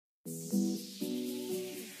You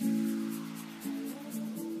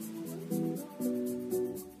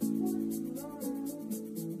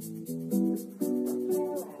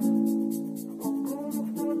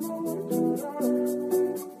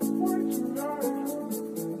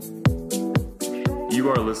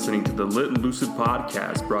are listening to the Lit and Lucid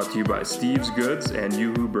podcast brought to you by Steve's Goods and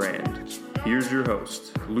Yoo-Hoo Brand. Here's your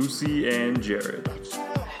host, Lucy and Jared.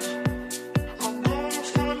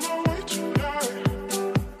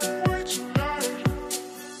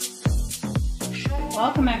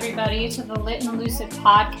 Welcome everybody to the Lit and Lucid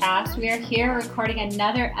podcast. We are here recording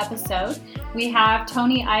another episode. We have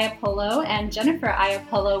Tony Iapolo and Jennifer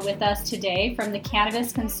Iapolo with us today from the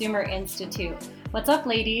Cannabis Consumer Institute. What's up,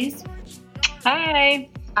 ladies? Hi.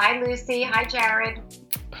 Hi, Lucy. Hi, Jared.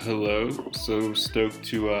 Hello. So stoked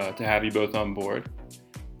to have you both on board.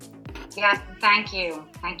 Yes, thank you.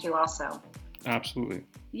 Thank you also. Absolutely.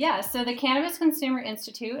 Yeah, so the Cannabis Consumer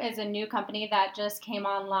Institute is a new company that just came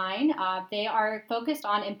online. They are focused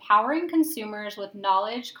on empowering consumers with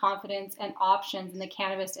knowledge, confidence, and options in the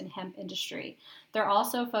cannabis and hemp industry. They're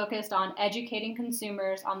also focused on educating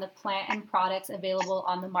consumers on the plant and products available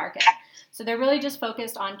on the market. So they're really just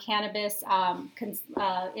focused on cannabis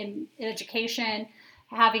in education,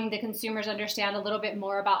 having the consumers understand a little bit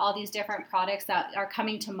more about all these different products that are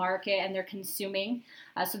coming to market and they're consuming.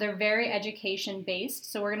 So they're very education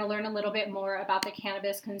based. So we're going to learn a little bit more about the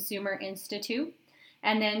Cannabis Consumer Institute.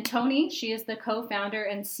 And then Tony, she is the co-founder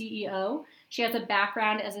and CEO. She has a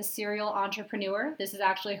background as a serial entrepreneur. This is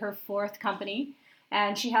actually her fourth company.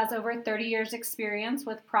 And she has over 30 years experience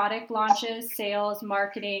with product launches, sales,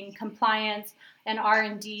 marketing, compliance, and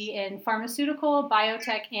R&D in pharmaceutical,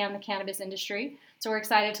 biotech, and the cannabis industry. So we're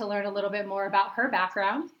excited to learn a little bit more about her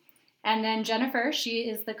background. And then Jennifer, she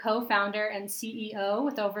is the co-founder and CEO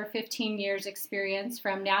with over 15 years experience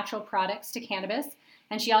from natural products to cannabis.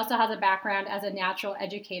 And she also has a background as a natural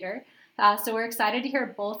educator. So we're excited to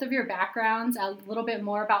hear both of your backgrounds, a little bit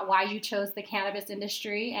more about why you chose the cannabis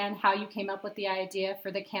industry and how you came up with the idea for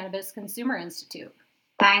the Cannabis Consumer Institute.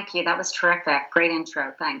 Thank you. That was terrific. Great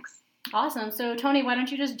intro. Thanks. Awesome. So Tony, why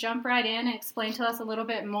don't you just jump right in and explain to us a little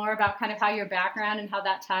bit more about kind of how your background and how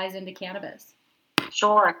that ties into cannabis?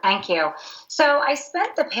 Sure. Thank you. So I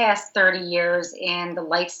spent the past 30 years in the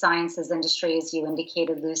life sciences industry, as you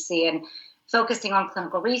indicated, Lucy, and focusing on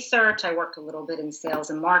clinical research. I worked a little bit in sales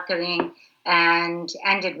and marketing and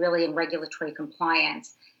ended really in regulatory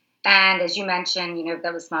compliance. And as you mentioned,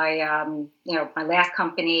 that was my, my last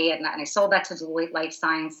company, and I sold that to Deloitte Life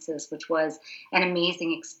Sciences, which was an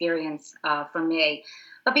amazing experience for me.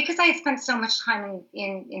 But because I had spent so much time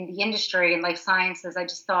in the industry and life sciences, I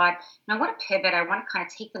just thought, I want to pivot. I want to kind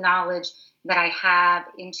of take the knowledge that I have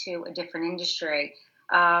into a different industry.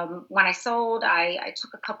 When I sold, I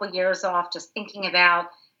took a couple years off just thinking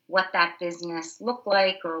about what that business looked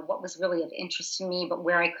like or what was really of interest to me, but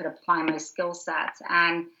where I could apply my skill sets.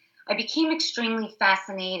 And I became extremely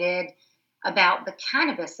fascinated about the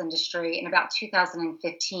cannabis industry in about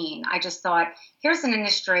 2015. I just thought, here's an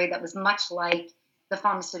industry that was much like the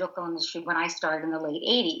pharmaceutical industry when I started in the late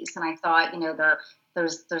 80s. And I thought,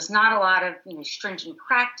 there's not a lot of stringent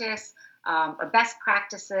practice or best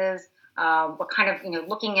practices. We're kind of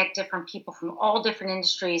looking at different people from all different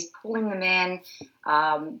industries, pulling them in.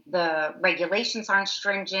 The regulations aren't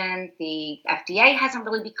stringent. The FDA hasn't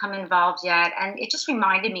really become involved yet, and it just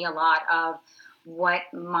reminded me a lot of what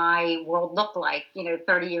my world looked like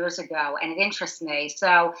 30 years ago, and it interests me.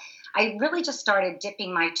 So I really just started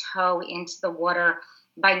dipping my toe into the water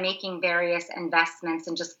by making various investments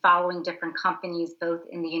and just following different companies both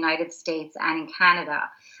in the United States and in Canada.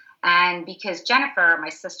 And because Jennifer, my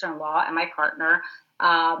sister-in-law and my partner,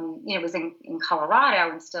 was in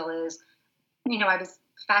Colorado and still is, I was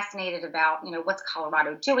fascinated about, what's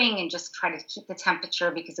Colorado doing and just try to keep the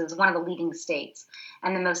temperature because it was one of the leading states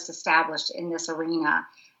and the most established in this arena.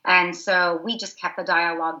 And so we just kept the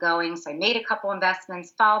dialogue going. So I made a couple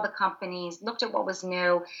investments, followed the companies, looked at what was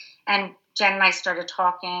new. And Jen and I started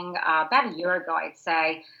talking about a year ago, I'd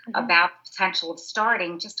say, about the potential of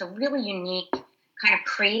starting just a really unique kind of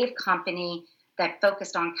creative company that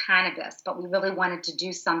focused on cannabis, but we really wanted to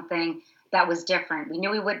do something that was different. We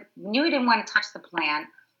knew we didn't want to touch the plant.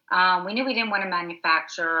 We knew we didn't want to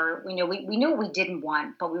manufacture. We knew what we didn't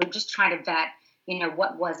want, but we were just trying to vet,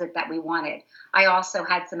 what was it that we wanted. I also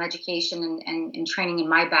had some education and training in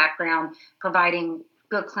my background, providing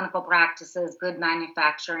good clinical practices, good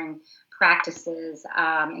manufacturing practices,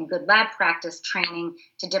 and good lab practice training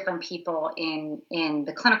to different people in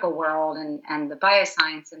the clinical world and the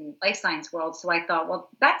bioscience and life science world. So I thought, well,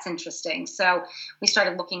 that's interesting. So we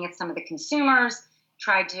started looking at some of the consumers,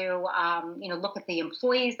 tried to, look at the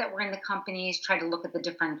employees that were in the companies, tried to look at the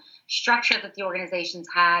different structure that the organizations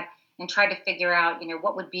had, and tried to figure out,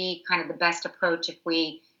 what would be kind of the best approach if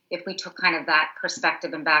we took kind of that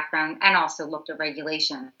perspective and background and also looked at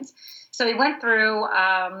regulations. So we went through,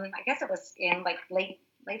 I guess it was in like late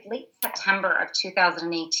September of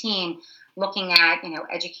 2018, looking at,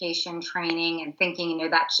 education, training, and thinking,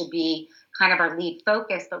 that should be kind of our lead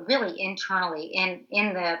focus, but really internally in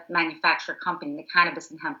the manufacturer company, the cannabis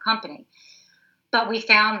and hemp company. But we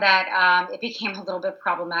found that it became a little bit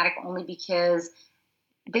problematic only because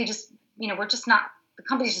they just, the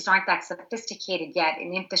companies just aren't that sophisticated yet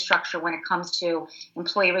in infrastructure when it comes to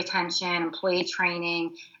employee retention, employee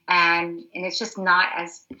training, and it's just not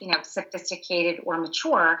as sophisticated or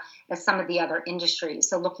mature as some of the other industries.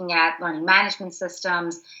 So looking at learning management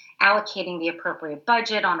systems, allocating the appropriate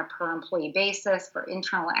budget on a per employee basis for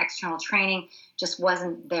internal and external training just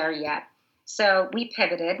wasn't there yet. So we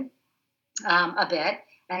pivoted a bit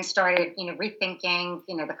and started rethinking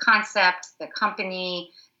the concept, the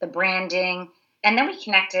company, the branding. And then we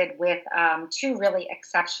connected with two really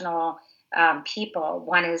exceptional people.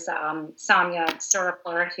 One is Samya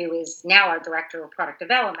Surapur, who is now our Director of Product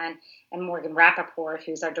Development, and Morgan Rappaport,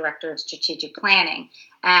 who's our Director of Strategic Planning.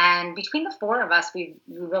 And between the four of us, we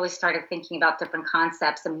really started thinking about different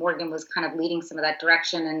concepts, and Morgan was kind of leading some of that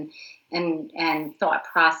direction and thought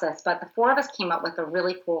process. But the four of us came up with a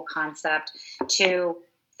really cool concept to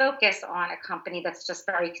focus on a company that's just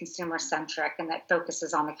very consumer centric and that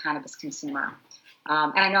focuses on the cannabis consumer.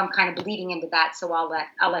 And I know I'm kind of bleeding into that, so I'll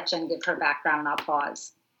let Jen give her background and I'll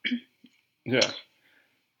pause.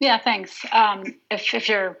 Yeah, thanks. If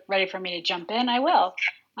you're ready for me to jump in, I will.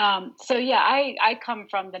 I come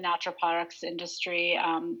from the natural products industry,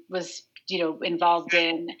 was involved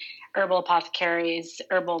in herbal apothecaries,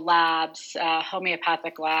 herbal labs,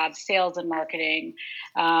 homeopathic labs, sales and marketing.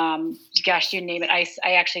 You name it.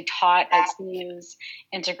 I actually taught at CU's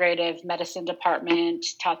integrative medicine department,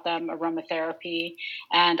 taught them aromatherapy,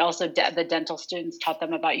 and also the dental students taught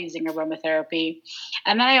them about using aromatherapy.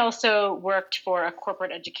 And then I also worked for a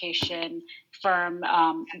corporate education firm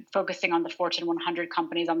focusing on the Fortune 100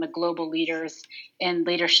 companies, on the global leaders in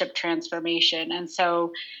leadership transformation. And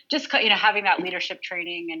so just, having that leadership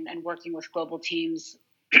training and working with global teams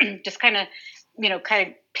just kind of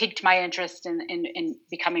piqued my interest in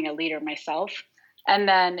becoming a leader myself. And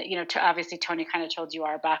then, obviously Tony kind of told you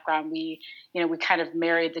our background. We kind of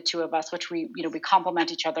married the two of us, which we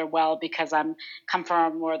complement each other well because come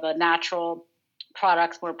from more the natural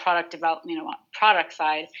products, more product development, product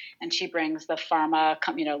side, and she brings the pharma,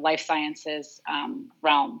 life sciences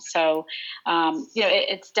realm. So,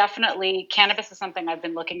 it's definitely, cannabis is something I've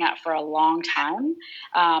been looking at for a long time,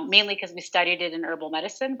 mainly because we studied it in herbal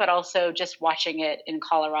medicine, but also just watching it in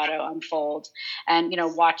Colorado unfold and,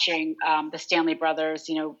 watching the Stanley brothers,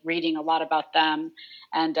 reading a lot about them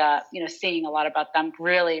and, seeing a lot about them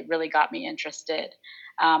really, really got me interested.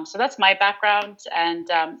 So that's my background.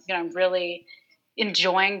 And, I'm really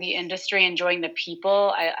enjoying the industry, enjoying the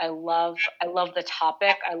people. I love the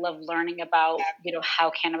topic. I love learning about,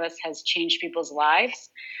 how cannabis has changed people's lives.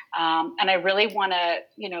 And I really want to,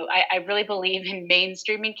 I really believe in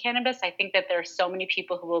mainstreaming cannabis. I think that there are so many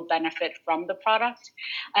people who will benefit from the product.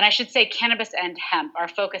 And I should say cannabis and hemp. Our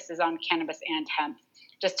focus is on cannabis and hemp,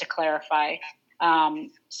 just to clarify.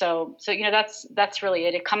 So that's really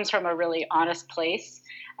it. It comes from a really honest place.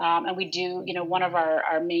 And we do, one of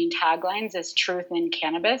our main taglines is truth in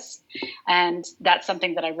cannabis. And that's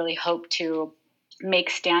something that I really hope to make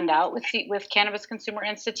stand out with Cannabis Consumer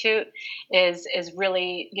Institute is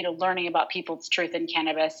really, learning about people's truth in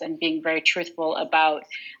cannabis and being very truthful about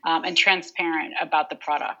and transparent about the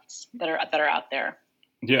products that are out there.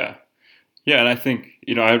 Yeah. Yeah, and I think,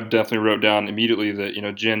 I definitely wrote down immediately that,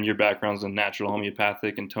 Jen, your background's in natural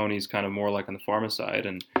homeopathic and Tony's kind of more like on the pharma side.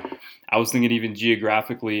 And I was thinking even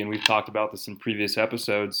geographically, and we've talked about this in previous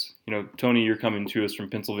episodes, Tony, you're coming to us from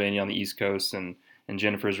Pennsylvania on the East Coast and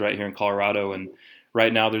Jennifer's right here in Colorado. And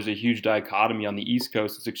right now there's a huge dichotomy on the East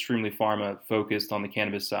Coast. It's extremely pharma focused on the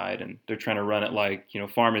cannabis side, and they're trying to run it like,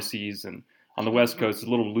 pharmacies. And on the West Coast, it's a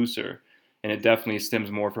little looser. And it definitely stems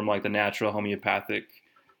more from like the natural homeopathic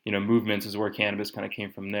movements is where cannabis kind of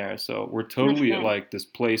came from there. So we're totally at like this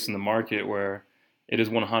place in the market where it is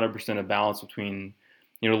 100% a balance between,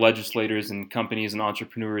 legislators and companies and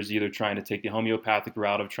entrepreneurs either trying to take the homeopathic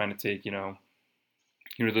route of trying to take,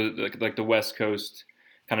 the West Coast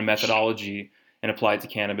kind of methodology and apply it to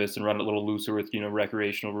cannabis and run it a little looser with,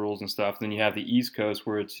 recreational rules and stuff. Then you have the East Coast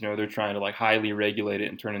where it's, they're trying to like highly regulate it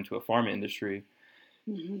and turn it into a pharma industry.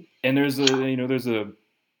 Mm-hmm. And there's a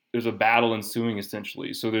there's a battle ensuing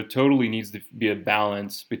essentially. So there totally needs to be a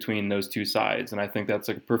balance between those two sides, and I think that's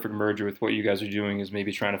like a perfect merger with what you guys are doing is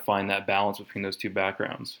maybe trying to find that balance between those two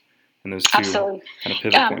backgrounds and those two Absolutely. kind of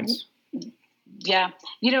pivot points. Yeah.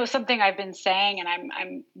 Something I've been saying, and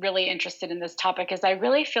I'm really interested in this topic, is I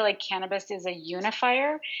really feel like cannabis is a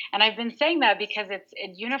unifier. And I've been saying that because it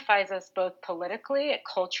unifies us both politically,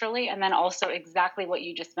 culturally, and then also exactly what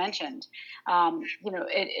you just mentioned. We're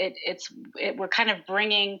kind of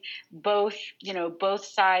bringing both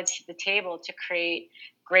sides to the table to create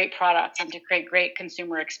great products and to create great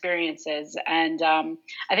consumer experiences. And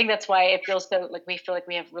I think that's why it feels so like we feel like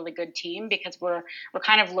we have a really good team, because we're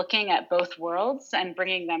kind of looking at both worlds and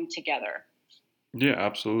bringing them together. Yeah,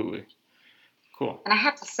 absolutely. Cool. And I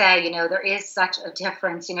have to say, there is such a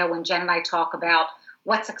difference, when Jen and I talk about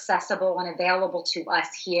what's accessible and available to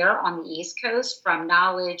us here on the East Coast from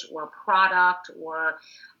knowledge or product or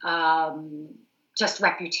just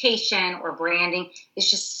reputation or branding. It's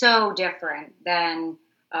just so different than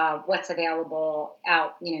what's available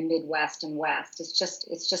out, Midwest and West. It's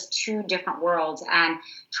just two different worlds, and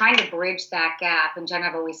trying to bridge that gap. And Jen,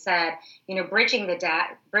 I've always said, bridging the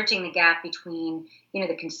gap between,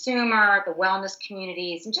 the consumer, the wellness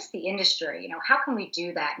communities, and just the industry. How can we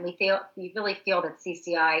do that? And we really feel that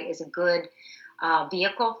CCI is a good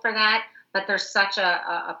vehicle for that. But there's such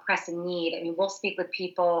a pressing need. I mean, we'll speak with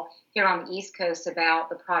people here on the East Coast about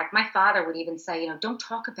the product. My father would even say, don't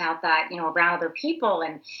talk about that, around other people.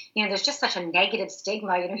 And, there's just such a negative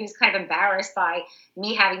stigma. He's kind of embarrassed by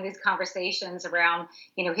me having these conversations around,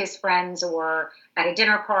 his friends or at a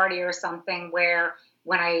dinner party or something, where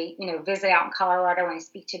when I, visit out in Colorado and I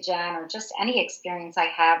speak to Jen, or just any experience I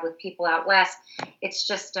have with people out West, it's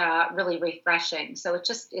just really refreshing. So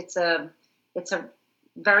it's a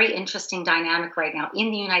very interesting dynamic right now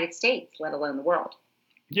in the United States, let alone the world.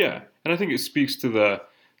 Yeah, and I think it speaks to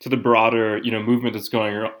the broader movement that's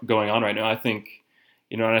going on right now. I think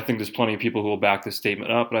and I think there's plenty of people who will back this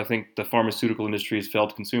statement up, but I think the pharmaceutical industry has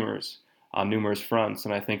failed consumers on numerous fronts,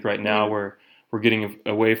 and I think right now we're getting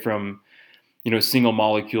away from single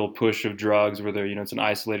molecule push of drugs where it's an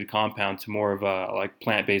isolated compound to more of a like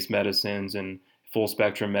plant-based medicines and full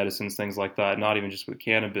spectrum medicines, things like that. Not even just with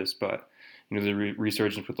cannabis, but the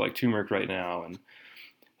resurgence with like turmeric right now and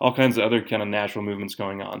all kinds of other kind of natural movements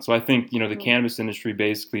going on. So I think, the cannabis industry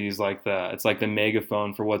basically is like it's like the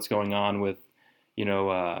megaphone for what's going on with,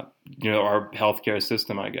 our healthcare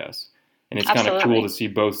system, I guess. And it's kind of cool to see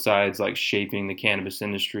both sides like shaping the cannabis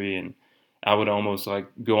industry. And I would almost like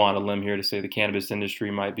go on a limb here to say the cannabis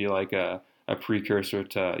industry might be like a precursor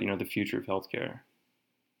to, the future of healthcare.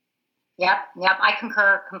 Yep, I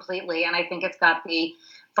concur completely. And I think it's got the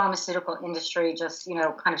pharmaceutical industry just,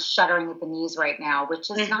 kind of shuddering at the knees right now,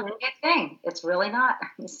 which is not a good thing. It's really not.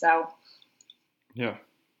 So, yeah.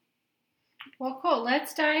 Well, cool.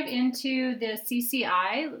 Let's dive into the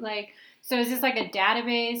CCI. So is this like a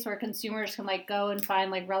database where consumers can go and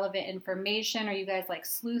find relevant information? Are you guys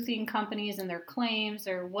sleuthing companies and their claims,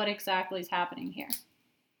 or what exactly is happening here?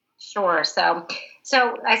 Sure. So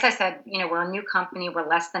as I said, we're a new company. We're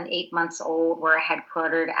less than 8 months old. We're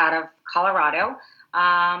headquartered out of Colorado.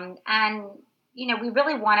 And we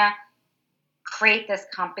really want to create this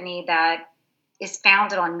company that is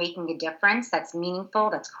founded on making a difference, that's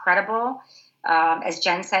meaningful, that's credible. As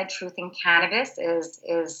Jen said, Truth in Cannabis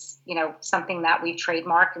is something that we've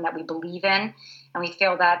trademarked and that we believe in. And we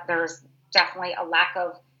feel that there's definitely a lack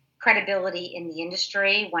of credibility in the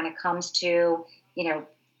industry when it comes to,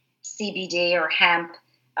 CBD or hemp,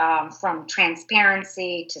 from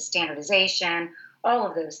transparency to standardization, all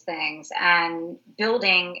of those things. And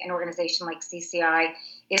building an organization like CCI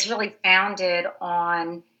is really founded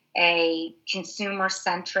on a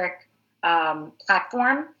consumer-centric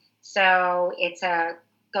platform. So it's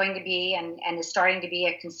going to be and is starting to be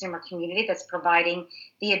a consumer community that's providing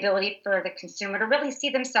the ability for the consumer to really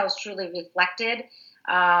see themselves truly reflected,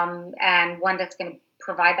 and one that's going to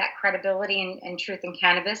provide that credibility and truth in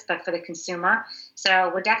cannabis, but for the consumer.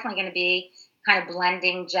 So we're definitely going to be kind of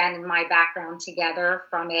blending Jen and my background together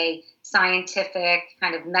from a scientific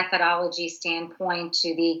kind of methodology standpoint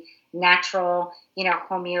to the natural,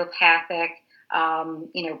 homeopathic,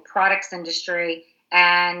 products industry,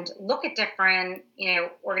 and look at different,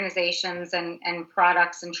 organizations and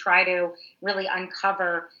products and try to really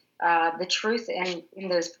uncover the truth in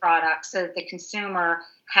those products so that the consumer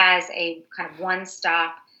has a kind of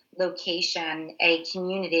one-stop location, a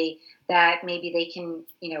community that maybe they can,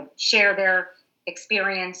 share their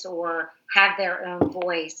experience or have their own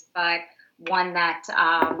voice, but one that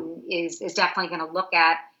is definitely going to look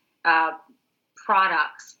at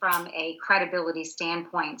products from a credibility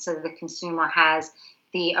standpoint so that the consumer has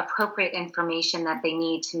the appropriate information that they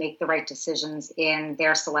need to make the right decisions in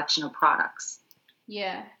their selection of products.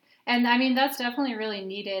 Yeah. And I mean, that's definitely really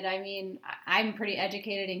needed. I mean, I'm pretty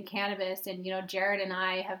educated in cannabis, and, Jared and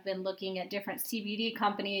I have been looking at different CBD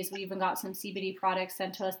companies. We even got some CBD products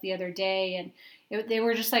sent to us the other day, and they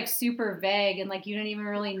were just like super vague, and like you didn't even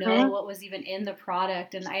really know what was even in the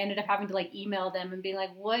product. And I ended up having to like email them and being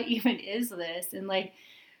like, what even is this? And like,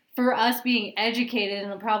 for us being educated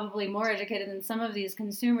and probably more educated than some of these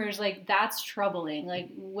consumers, like that's troubling. Like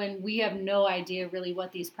when we have no idea really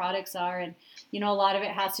what these products are. And, a lot of it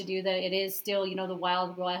has to do that it is still, the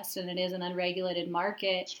Wild West, and it is an unregulated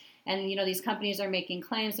market. And, these companies are making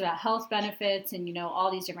claims about health benefits and,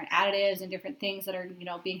 all these different additives and different things that are,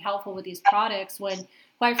 being helpful with these products when,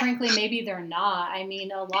 quite frankly, maybe they're not. I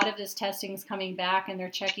mean, a lot of this testing is coming back and they're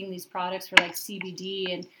checking these products for like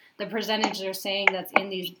CBD, and the percentage they're saying that's in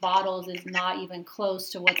these bottles is not even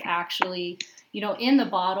close to what's actually, in the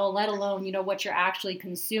bottle, let alone, what you're actually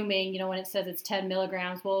consuming. When it says it's 10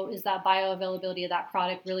 milligrams, well, is that bioavailability of that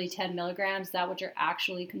product really 10 milligrams? Is that what you're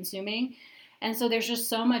actually consuming? And so there's just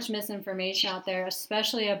so much misinformation out there,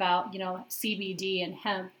 especially about, CBD and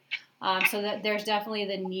hemp. So that there's definitely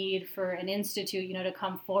the need for an institute, to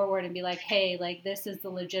come forward and be like, hey, like this is the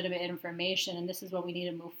legitimate information and this is what we need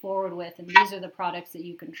to move forward with. And these are the products that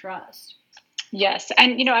you can trust. Yes.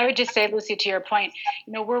 And, I would just say, Lucy, to your point,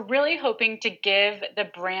 we're really hoping to give the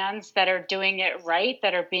brands that are doing it right,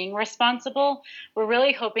 that are being responsible, we're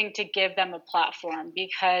really hoping to give them a platform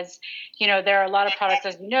because, there are a lot of products,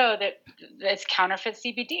 as that it's counterfeit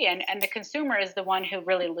CBD, and the consumer is the one who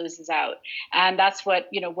really loses out. And that's what,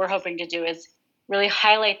 we're hoping to do is really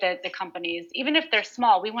highlight the companies, even if they're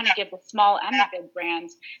small. We want to give the small and the big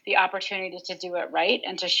brands the opportunity to do it right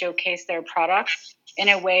and to showcase their products in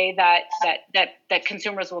a way that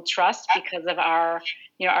consumers will trust because of our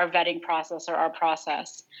our vetting process or our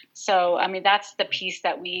process. So I mean that's the piece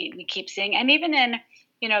that we keep seeing, and even in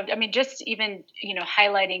just even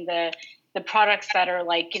highlighting the products that are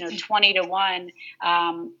like 20 to 1,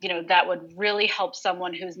 that would really help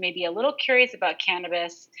someone who's maybe a little curious about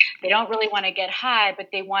cannabis. They don't really want to get high, but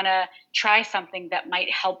they want to try something that might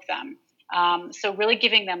help them. So really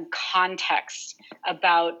giving them context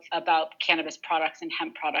about cannabis products and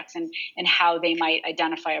hemp products and how they might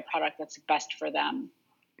identify a product that's best for them.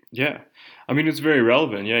 Yeah. I mean, it's very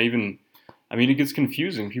relevant. Yeah. It gets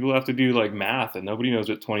confusing. People have to do like math, and nobody knows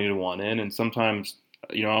what 20 to 1 in. And sometimes,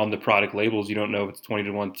 on the product labels, you don't know if it's 20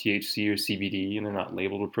 to 1 THC or CBD, and they're not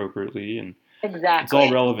labeled appropriately. And exactly, it's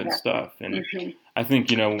all relevant stuff. And I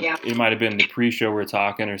think, it might have been the pre-show we were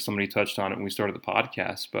talking, or somebody touched on it when we started the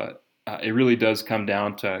podcast, but it really does come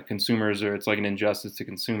down to consumers, or it's like an injustice to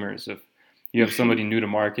consumers. If you have somebody new to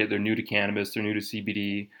market, they're new to cannabis, they're new to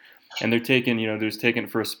CBD, and they're taking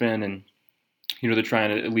it for a spin, and they're trying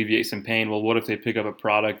to alleviate some pain. Well, what if they pick up a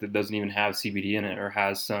product that doesn't even have CBD in it, or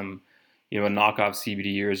has some a knockoff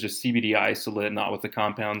CBD, or is just CBD isolate, not with the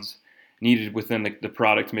compounds needed within the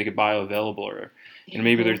product to make it bioavailable, or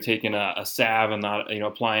maybe they're taking a salve and not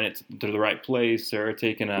applying it to the right place, or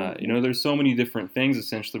taking there's so many different things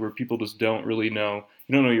essentially where people just don't really know.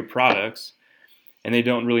 You don't know your products, and they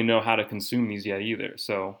don't really know how to consume these yet either.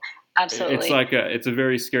 So absolutely, it's a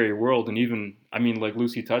very scary world. And even like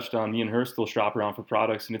Lucy touched on, me and her still shop around for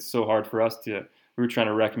products, and it's so hard for us to. We were trying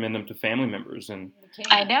to recommend them to family members, and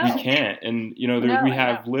I know we can't. And we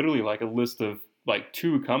have literally like a list of like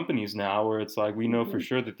 2 companies now where it's like we know for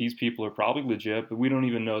sure that these people are probably legit, but we don't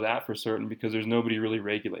even know that for certain because there's nobody really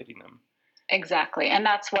regulating them. Exactly. And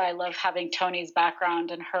that's why I love having Toni's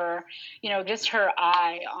background and her, just her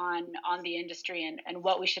eye on the industry and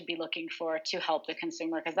what we should be looking for to help the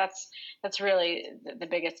consumer, because that's really the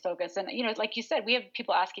biggest focus. And, like you said, we have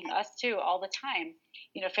people asking us too all the time,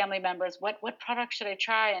 family members, what product should I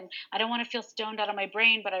try? And I don't want to feel stoned out of my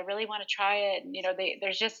brain, but I really want to try it. And,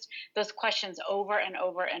 there's just those questions over and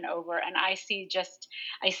over and over. And I see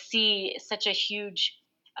such a huge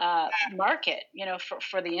market,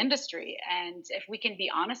 for the industry. And if we can be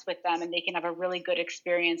honest with them and they can have a really good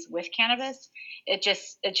experience with cannabis, it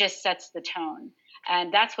just sets the tone.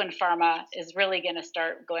 And that's when pharma is really going to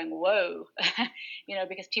start going, whoa,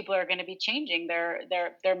 because people are going to be changing their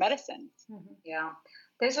medicines. Yeah,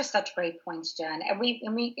 those are such great points, Jen.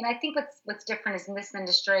 And I think what's different is in this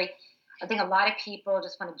industry, I think a lot of people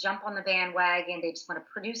just want to jump on the bandwagon. They just want to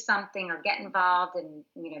produce something or get involved and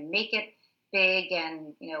make it big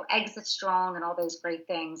and exit strong and all those great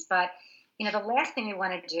things. But the last thing we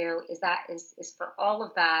want to do is for all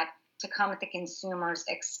of that to come at the consumer's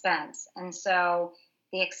expense. And so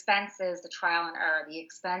the expenses, the trial and error, the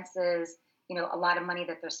expenses, a lot of money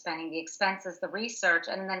that they're spending, the expenses, the research,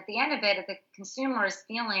 and then at the end of it, if the consumer is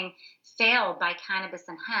feeling failed by cannabis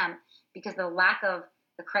and hemp because of the lack of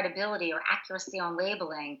the credibility or accuracy on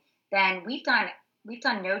labeling, then we've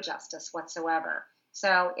done no justice whatsoever.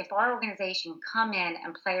 So if our organization come in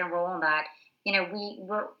and play a role in that,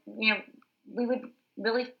 we would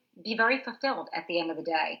really be very fulfilled at the end of the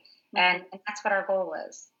day, and that's what our goal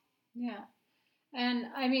is. Yeah. And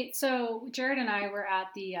I mean, so Jared and I were at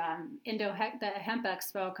the the Hemp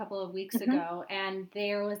Expo a couple of weeks ago, and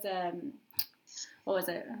there was what was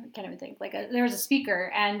it? I can't even think. There was a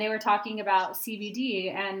speaker, and they were talking about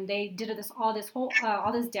CBD, and they did all this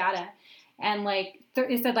data, and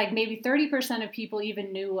it said maybe 30% of people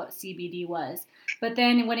even knew what CBD was. But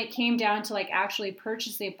then when it came down to actually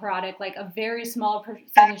purchasing a product, a very small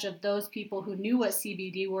percentage of those people who knew what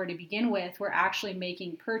CBD were to begin with were actually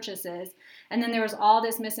making purchases. And then there was all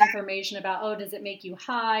this misinformation about, oh, does it make you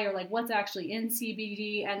high, or what's actually in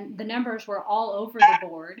CBD? And the numbers were all over the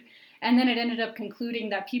board. And then it ended up concluding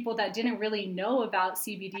that people that didn't really know about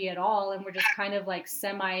CBD at all and were just kind of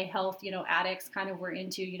semi-health, addicts, kind of were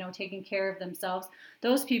into, taking care of themselves,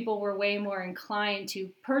 those people were way more inclined to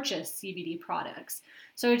purchase CBD products.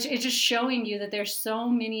 So it's just showing you that there's so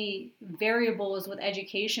many variables with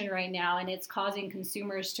education right now, and it's causing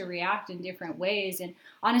consumers to react in different ways. And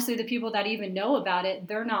honestly, the people that even know about it,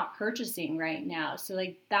 they're not purchasing right now. So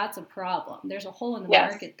that's a problem. There's a hole in the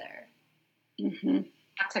market there. Mm-hmm.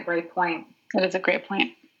 That's a great point. That is a great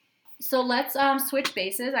point. So let's switch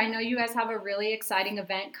bases. I know you guys have a really exciting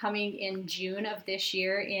event coming in June of this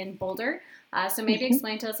year in Boulder. So maybe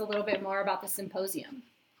explain to us a little bit more about the symposium.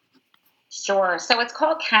 Sure. So it's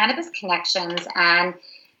called Cannabis Connections, and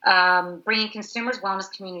bringing consumers,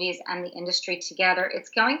 wellness communities, and the industry together. It's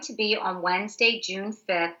going to be on Wednesday, June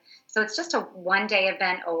 5th. So it's just a one-day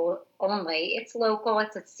event only. It's local.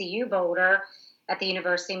 It's at CU Boulder at the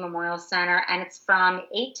University Memorial Center, and it's from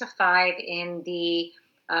 8 to 5 in the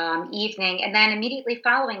evening. And then immediately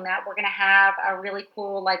following that, we're going to have a really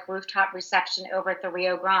cool rooftop reception over at the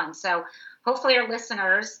Rio Grande. So hopefully our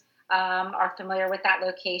listeners are familiar with that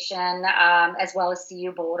location, as well as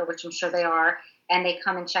CU Boulder, which I'm sure they are, and they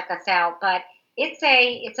come and check us out. But it's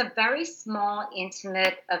a very small,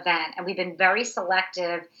 intimate event, and we've been very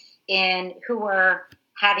selective in who we're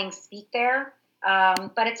having speak there.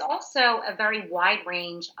 But it's also a very wide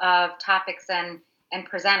range of topics and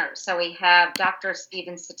presenters. So we have Dr.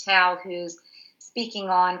 Steven Sattel, who's speaking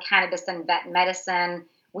on cannabis and vet medicine.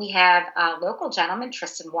 We have a local gentleman,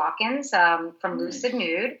 Tristan Watkins, from Lucid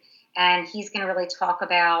Nude, and he's going to really talk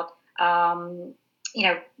about,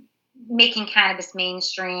 making cannabis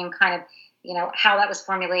mainstream, kind of, how that was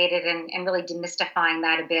formulated and really demystifying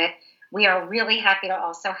that a bit. We are really happy to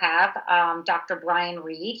also have Dr. Brian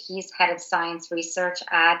Reed. He's head of science research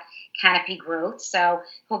at Canopy Growth. So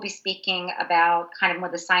he'll be speaking about kind of more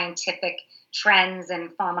the scientific trends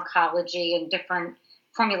and pharmacology and different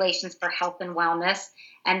formulations for health and wellness.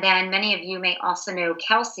 And then many of you may also know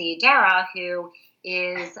Kelsey Dara, who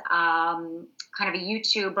is kind of a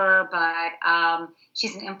YouTuber, but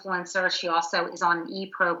she's an influencer. She also is on an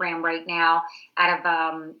e-program right now out of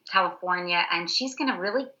California, and she's going to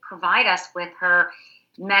really provide us with her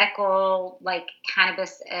medical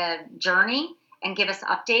cannabis journey and give us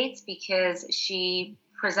updates, because she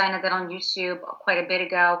presented that on YouTube quite a bit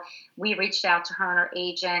ago. We reached out to her and her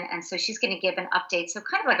agent, and so she's going to give an update. So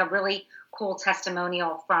kind of a really cool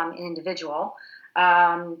testimonial from an individual,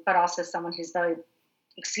 but also someone who's very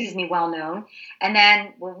well known. And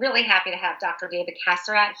then we're really happy to have Dr. David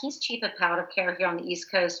Casterat. He's chief of palliative care here on the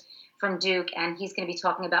East Coast from Duke, and he's going to be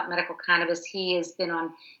talking about medical cannabis. He has been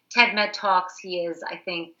on TED Med Talks. He is, I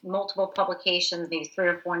think, multiple publications, maybe 3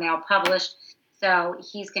 or 4 now published. So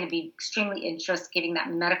he's going to be extremely interested giving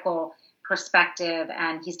that medical perspective,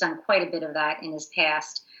 and he's done quite a bit of that in his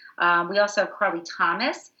past. We also have Carly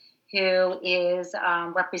Thomas, who is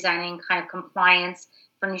representing kind of compliance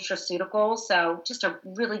for nutraceuticals. So just a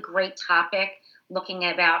really great topic, looking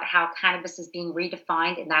about how cannabis is being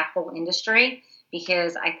redefined in that whole industry,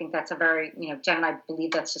 because I think that's a very, Jen and I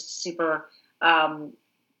believe that's just super, trendy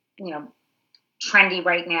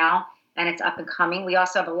right now, and it's up and coming. We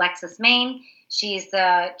also have Alexis Main. She's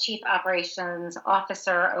the Chief Operations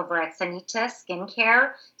Officer over at Sanita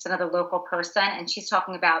Skincare. It's another local person, and she's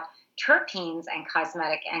talking about terpenes and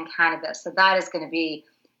cosmetic and cannabis. So that is going to be,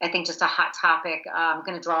 I think, just a hot topic,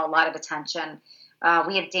 going to draw a lot of attention.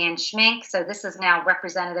 We have Dan Schmink. So this is now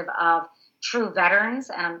representative of True Veterans,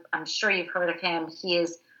 and I'm sure you've heard of him. He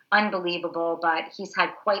is unbelievable, but he's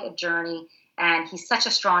had quite a journey, and he's such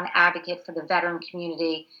a strong advocate for the veteran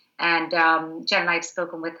community. And Jen and I have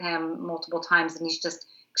spoken with him multiple times, and he's just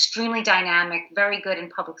extremely dynamic, very good in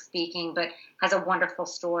public speaking, but has a wonderful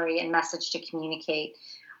story and message to communicate.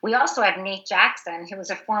 We also have Nate Jackson, who was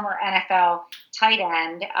a former NFL tight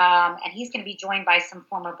end, and he's going to be joined by some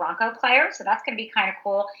former Bronco players, so that's going to be kind of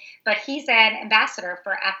cool. But he's an ambassador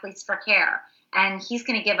for Athletes for Care, and he's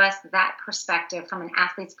going to give us that perspective from an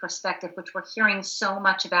athlete's perspective, which we're hearing so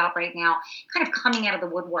much about right now, kind of coming out of the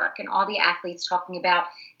woodwork, and all the athletes talking about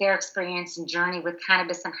their experience and journey with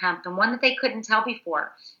cannabis and hemp, and one that they couldn't tell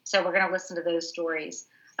before. So we're going to listen to those stories.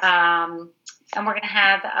 And we're going to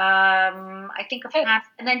have, I think,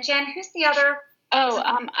 and then Jen, who's the other?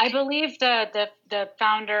 I believe the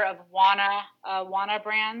founder of Wana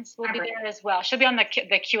Brands will be there as well. She'll be on the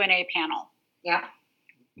Q&A panel. Yeah.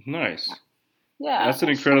 Nice. Yeah. That's an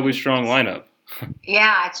incredibly strong lineup.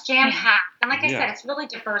 Yeah, it's jam-packed. And like I said, it's really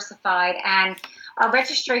diversified. And our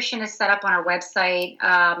registration is set up on our website.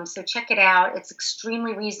 So check it out. It's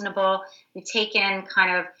extremely reasonable. We take in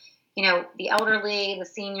kind of, the elderly, the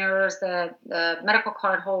seniors, the medical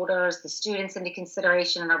card holders, the students into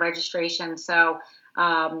consideration in our registration. So,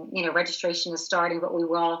 registration is starting, but we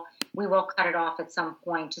will cut it off at some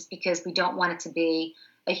point just because we don't want it to be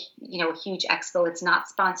a huge expo. It's not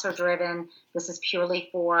sponsor driven. This is purely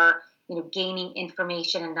for, gaining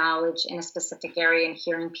information and knowledge in a specific area and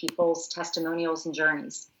hearing people's testimonials and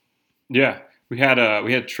journeys. Yeah. We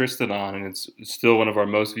had Tristan on, and it's still one of our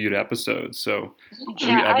most viewed episodes. So,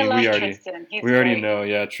 I love Tristan. We already know.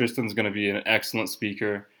 Yeah, Tristan's going to be an excellent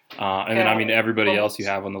speaker. And then everybody else you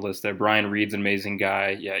have on the list there. Brian Reed's an amazing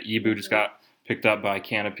guy. Yeah, Ibu just got picked up by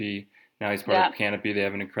Canopy. Now he's part of Canopy. They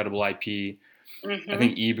have an incredible IP. I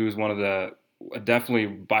think Ibu is definitely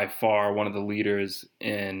by far one of the leaders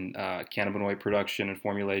in cannabinoid production and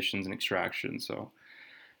formulations and extraction. So.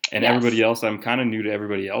 And everybody else, I'm kind of new to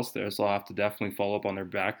everybody else there, so I'll have to definitely follow up on their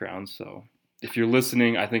backgrounds. So if you're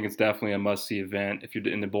listening, I think it's definitely a must-see event. If you're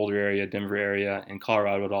in the Boulder area, Denver area, in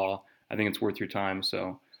Colorado at all, I think it's worth your time.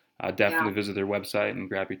 So definitely visit their website and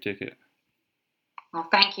grab your ticket. Well,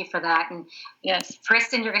 thank you for that. And yes,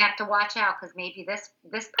 Tristan, you're going to have to watch out because maybe this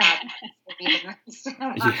project will be the next.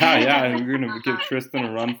 Yeah. We're going to give Tristan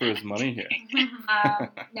a run for his money here.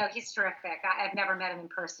 No, he's terrific. I've never met him in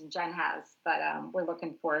person. Jen has, but we're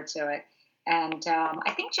looking forward to it. And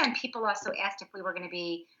I think, Jen, people also asked if we were going to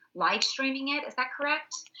be live streaming it. Is that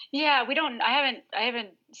correct? Yeah, we don't. I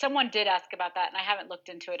haven't. Someone did ask about that, and I haven't looked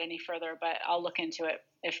into it any further. But I'll look into it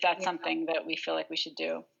if that's something that we feel like we should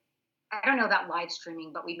do. I don't know about live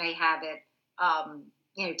streaming, but we may have it,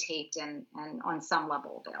 taped and on some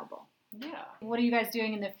level available. Yeah. What are you guys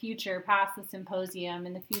doing in the future past the symposium,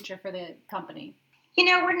 in the future for the company?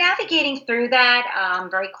 We're navigating through that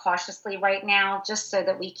very cautiously right now, just so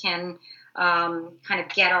that we can kind of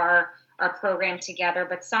get our program together.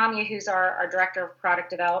 But Samia, who's our director of product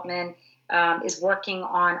development, is working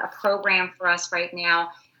on a program for us right now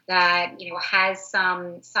that has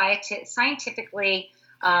some scientifically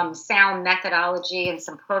sound methodology and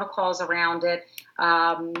some protocols around it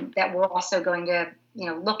that we're also going to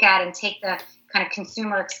look at and take the kind of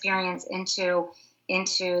consumer experience into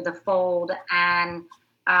the fold and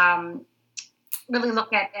really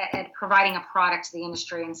look at providing a product to the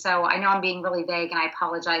industry. And so I know I'm being really vague, and I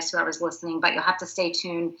apologize to whoever's listening, but you'll have to stay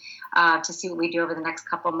tuned to see what we do over the next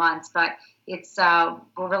couple of months. But it's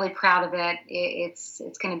we're really proud of it. It's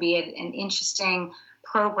going to be an interesting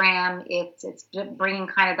program. It's bringing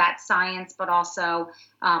kind of that science, but also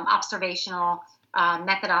observational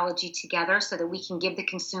methodology together so that we can give the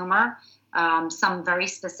consumer some very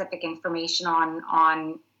specific information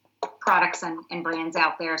on products and brands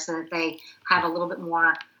out there so that they have a little bit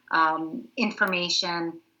more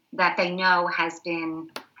information that they know has been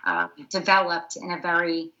developed in a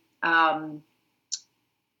very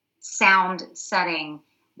sound setting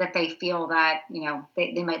that they feel that,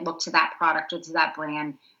 they might look to that product or to that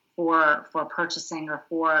brand for purchasing or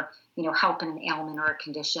for, help in an ailment or a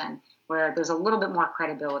condition where there's a little bit more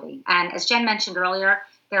credibility. And as Jen mentioned earlier,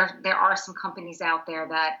 there are some companies out there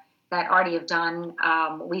that already have done,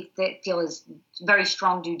 we feel is very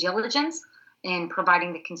strong due diligence in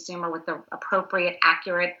providing the consumer with the appropriate,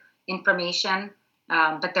 accurate information.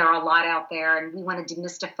 But there are a lot out there, and we want to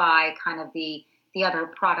demystify kind of the other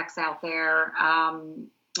products out there,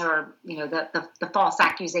 or the false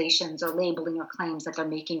accusations or labeling or claims that they're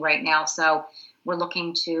making right now. So we're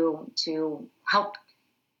looking to help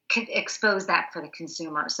expose that for the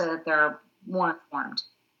consumer so that they're more informed.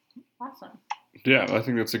 Awesome. Yeah, I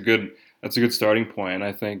think that's a good starting point.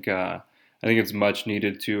 I think it's much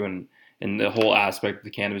needed too, and in the whole aspect of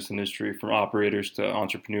the cannabis industry, from operators to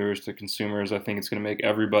entrepreneurs to consumers. I think it's going to make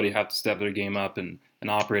everybody have to step their game up and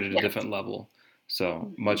operate at a different level.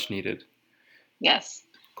 So much needed. Yes.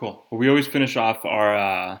 Cool. Well, we always finish off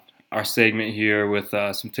our segment here with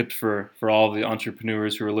some tips for all of the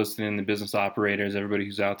entrepreneurs who are listening, the business operators, everybody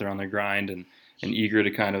who's out there on their grind and eager to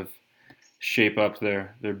kind of shape up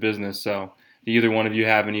their business. So, do either one of you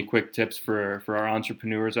have any quick tips for our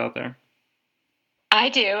entrepreneurs out there? I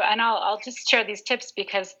do, and I'll just share these tips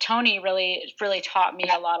because Tony really taught me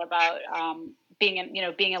a lot about being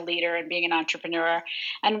a leader and being an entrepreneur.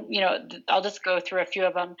 And I'll just go through a few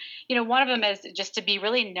of them. One of them is just to be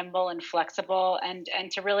really nimble and flexible, and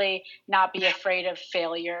to really not be afraid of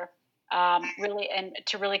failure. Really, and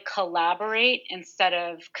to really collaborate instead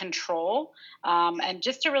of control, and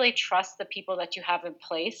just to really trust the people that you have in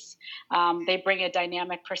place. They bring a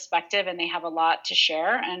dynamic perspective and they have a lot to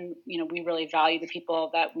share, and we really value the people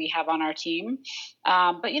that we have on our team.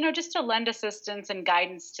 But just to lend assistance and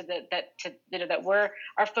guidance to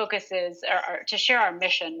our focus is to share our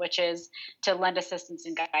mission, which is to lend assistance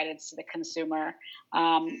and guidance to the consumer.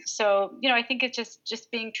 So I think it's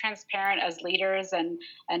just being transparent as leaders, and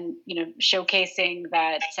showcasing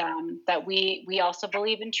that we also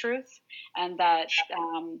believe in truth, and that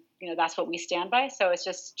that's what we stand by. So it's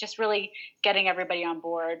just really getting everybody on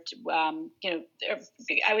board. I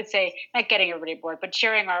would say not getting everybody on board, but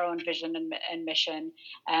sharing our own vision and mission,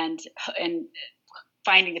 and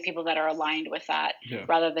finding the people that are aligned with that,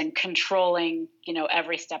 rather than controlling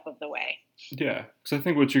every step of the way. Yeah, because I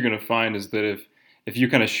think what you're going to find is that if you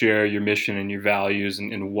kind of share your mission and your values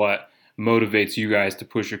and what motivates you guys to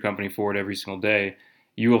push your company forward every single day,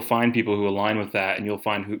 you will find people who align with that, and you'll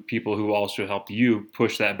find people who also help you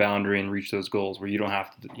push that boundary and reach those goals, where you don't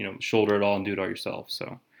have to shoulder it all and do it all yourself.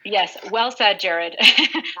 So yes, well said, Jared.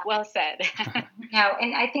 Well said.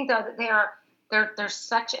 And I think though that they're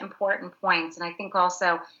such important points, and I think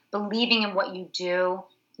also believing in what you do,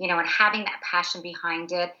 and having that passion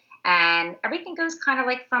behind it. And everything goes kind of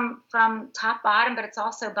like from top bottom, but it's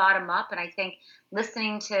also bottom up. And I think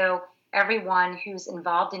listening to everyone who's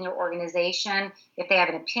involved in your organization, if they have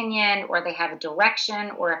an opinion or they have a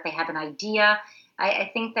direction or if they have an idea,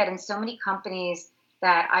 I think that in so many companies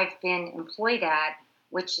that I've been employed at,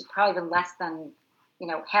 which has probably been less than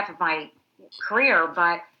half of my career,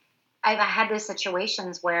 but I've had those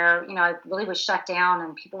situations where I really was shut down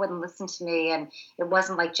and people wouldn't listen to me, and it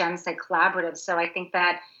wasn't, like Jen said, collaborative. So I think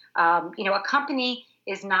that a company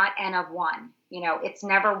is not N of one. It's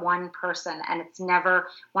never one person, and it's never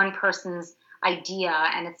one person's idea,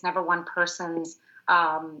 and it's never one person's,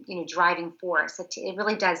 driving force. It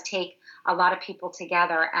really does take a lot of people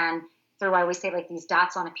together, and through, I always say, like these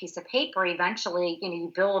dots on a piece of paper, eventually,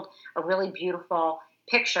 you build a really beautiful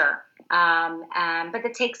picture. But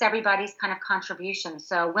it takes everybody's kind of contribution.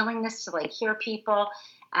 So willingness to hear people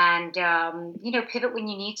and, pivot when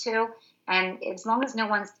you need to. And as long as no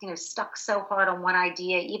one's, stuck so hard on one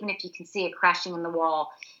idea, even if you can see it crashing in the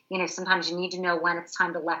wall, sometimes you need to know when it's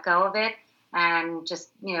time to let go of it and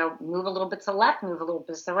just, move a little bit to the left, move a little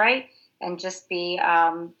bit to the right, and just be,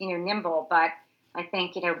 nimble. But I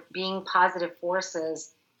think, being positive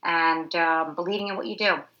forces and believing in what you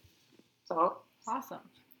do. So awesome.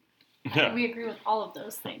 Yeah. We agree with all of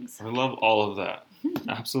those things. I love all of that.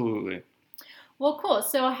 Absolutely. Well, cool.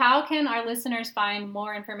 So how can our listeners find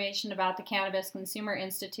more information about the Cannabis Consumer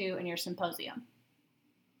Institute and your symposium?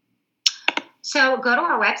 So go to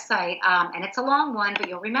our website, and it's a long one, but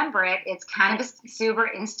you'll remember it. It's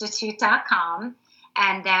CannabisConsumerInstitute.com.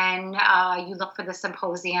 And then you look for the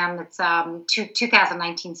symposium. It's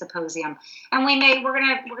 2019 symposium, and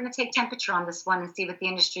we're gonna take temperature on this one and see what the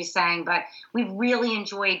industry is saying. But we really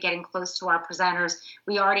enjoyed getting close to our presenters.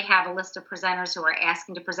 We already have a list of presenters who are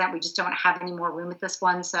asking to present. We just don't have any more room at this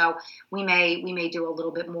one, so we may do a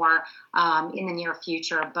little bit more in the near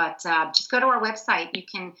future. But just go to our website. You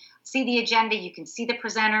can see the agenda. You can see the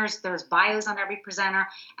presenters. There's bios on every presenter,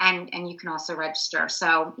 and you can also register.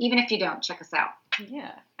 So even if you don't, check us out.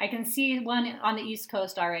 Yeah, I can see one on the East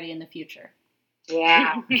Coast already in the future.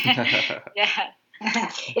 Yeah. Yeah.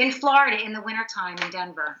 In Florida in the wintertime in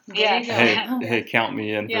Denver. Yeah. Hey, count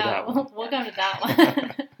me in for that one. We'll go to that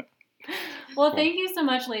one. Well, thank you so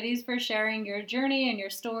much, ladies, for sharing your journey and your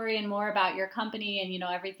story and more about your company and,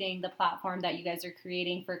 everything, the platform that you guys are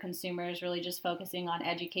creating for consumers, really just focusing on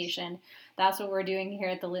education. That's what we're doing here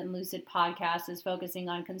at the Lit and Lucid podcast, is focusing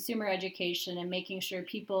on consumer education and making sure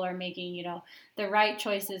people are making, the right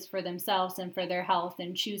choices for themselves and for their health,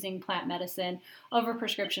 and choosing plant medicine over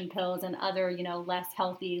prescription pills and other, less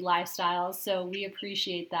healthy lifestyles. So we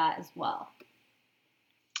appreciate that as well.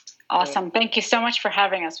 Awesome. Thank you so much for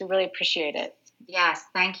having us. We really appreciate it. Yes,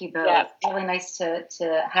 thank you both. Yeah. Really nice to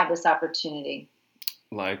have this opportunity.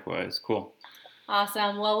 Likewise. Cool.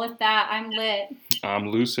 Awesome. Well, with that, I'm Lit. I'm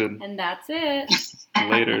Lucid. And that's it.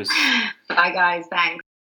 Laters. Bye, guys. Thanks.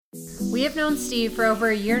 We have known Steve for over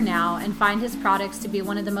a year now and find his products to be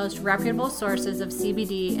one of the most reputable sources of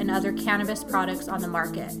CBD and other cannabis products on the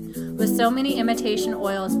market. With so many imitation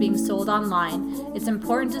oils being sold online, it's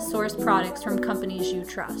important to source products from companies you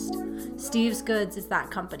trust. Steve's Goods is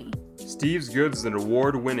that company. Steve's Goods is an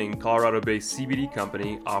award-winning Colorado-based CBD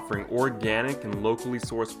company offering organic and locally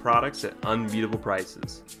sourced products at unbeatable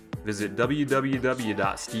prices. Visit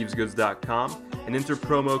www.stevesgoods.com and enter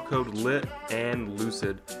promo code LIT and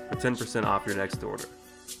LUCID for 10% off your next order.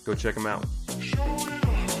 Go check them out.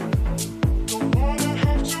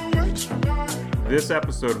 This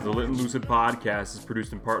episode of the Lit and Lucid podcast is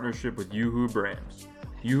produced in partnership with Yoo-Hoo Brand.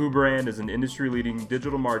 Yoo-Hoo Brand is an industry-leading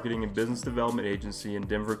digital marketing and business development agency in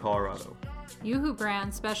Denver, Colorado. Yoo-Hoo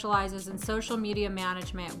Brand specializes in social media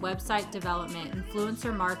management, website development,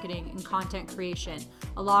 influencer marketing, and content creation,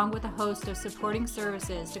 along with a host of supporting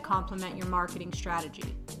services to complement your marketing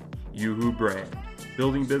strategy. Yoo-Hoo Brand,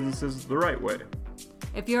 building businesses the right way.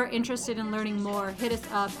 If you're interested in learning more, hit us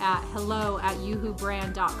up at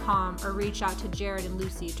hello@yoohoobrand.com or reach out to Jared and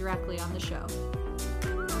Lucy directly on the show.